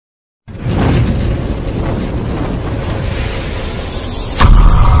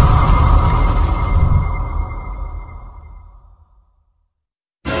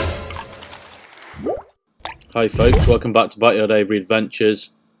Hi folks, welcome back to Backyard Aviary Adventures.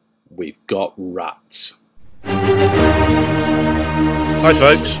 We've got rats. Hi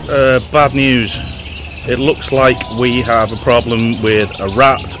folks, bad news. It looks like we have a problem with a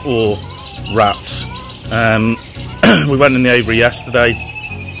rat or rats. We went in the aviary yesterday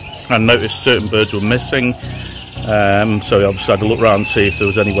and noticed certain birds were missing. So we obviously had to look around and see if there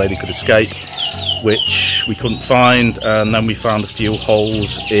was any way they could escape, which we couldn't find, and then we found a few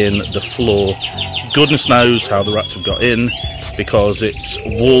holes in the floor. Goodness knows how the rats have got in, because it's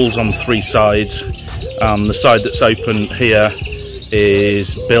walls on three sides, and the side that's open here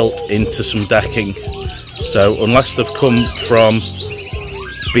is built into some decking. So unless they've come from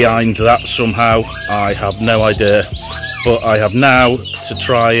behind that somehow, I have no idea. But I have now to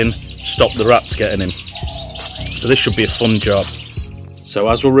try and stop the rats getting in. So this should be a fun job. So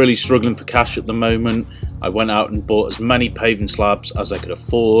as we're really struggling for cash at the moment, I went out and bought as many paving slabs as I could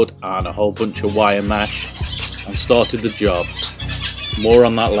afford and a whole bunch of wire mesh and started the job. More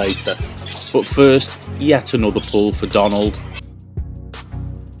on that later. But first, yet another pool for Donald.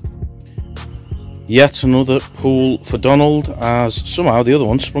 Yet another pool for Donald, as somehow the other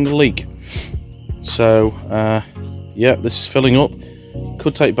one sprung a leak. So, yeah, this is filling up.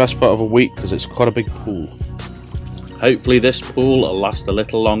 Could take best part of a week because it's quite a big pool. Hopefully this pool will last a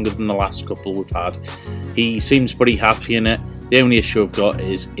little longer than the last couple we've had. He seems pretty happy in it. The only issue I've got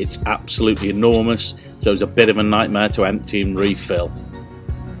is it's absolutely enormous, so it's a bit of a nightmare to empty and refill.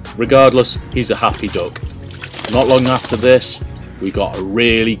 Regardless, he's a happy duck. Not long after this, we got a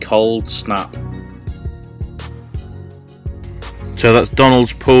really cold snap. So that's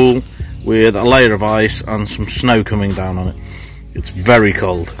Donald's pool with a layer of ice and some snow coming down on it. It's very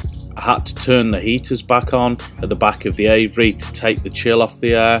cold. I had to turn the heaters back on at the back of the aviary to take the chill off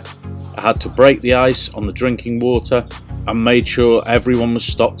the air. I had to break the ice on the drinking water and made sure everyone was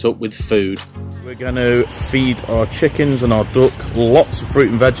stocked up with food. We're going to feed our chickens and our duck lots of fruit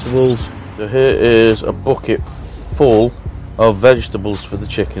and vegetables. So here is a bucket full of vegetables for the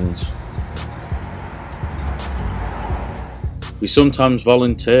chickens. We sometimes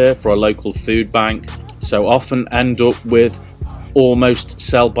volunteer for a local food bank, so often end up with almost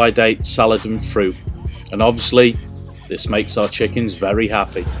sell-by-date salad and fruit, and obviously this makes our chickens very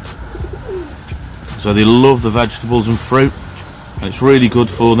happy. So they love the vegetables and fruit, and it's really good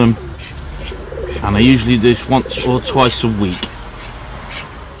for them, and I usually do this once or twice a week.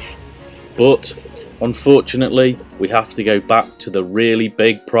 But unfortunately we have to go back to the really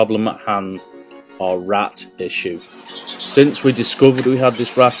big problem at hand, our rat issue. Since we discovered we had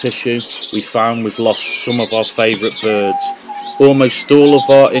this rat issue, we found we've lost some of our favourite birds. Almost all of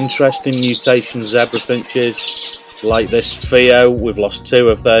our interesting mutation zebra finches, like this Theo, we've lost 2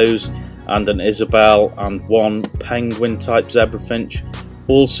 of those, and an Isabel and 1 penguin type zebra finch.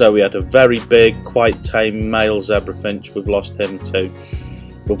 Also we had a very big, quite tame male zebra finch, we've lost him too.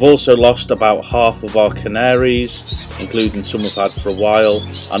 We've also lost about half of our canaries, including some we've had for a while,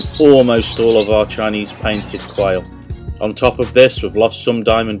 and almost all of our Chinese painted quail. On top of this, we've lost some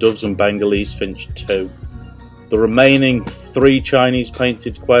diamond doves and Bengalese finch too. The remaining 3 Chinese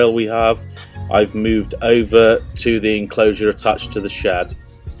painted quail we have, I've moved over to the enclosure attached to the shed.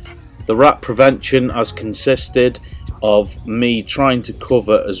 The rat prevention has consisted of me trying to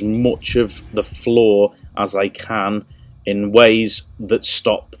cover as much of the floor as I can in ways that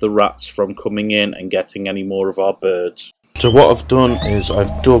stop the rats from coming in and getting any more of our birds. So what I've done is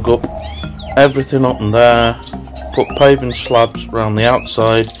I've dug up everything up in there, put paving slabs around the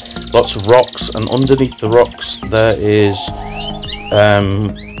outside, lots of rocks, and underneath the rocks there is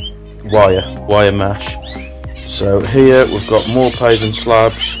wire mesh. So here we've got more paving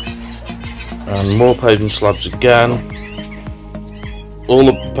slabs and more paving slabs again. All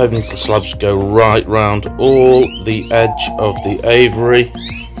of the paving slabs go right round all the edge of the aviary,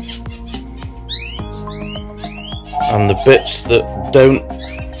 and the bits that don't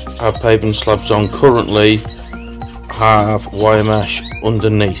have paving slabs on currently have wire mesh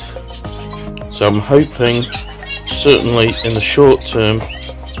underneath. So I'm hoping, certainly in the short term,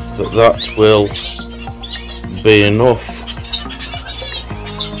 that will be enough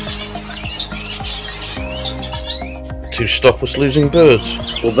to stop us losing birds.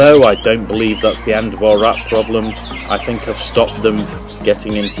 Although I don't believe that's the end of our rat problem, I think I've stopped them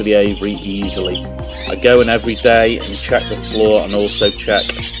getting into the aviary easily. I go in every day and check the floor, and also check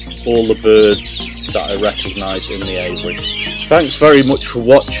all the birds that I recognise in the aviary. Thanks very much for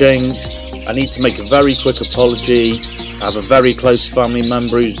watching. I need to make a very quick apology. I have a very close family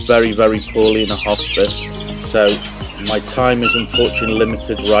member who's very poorly in a hospice, so my time is unfortunately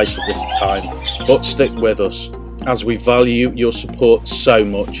limited right at this time, but stick with us as we value your support so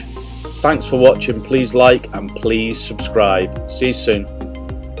much. Thanks for watching. Please like and please subscribe. See you soon.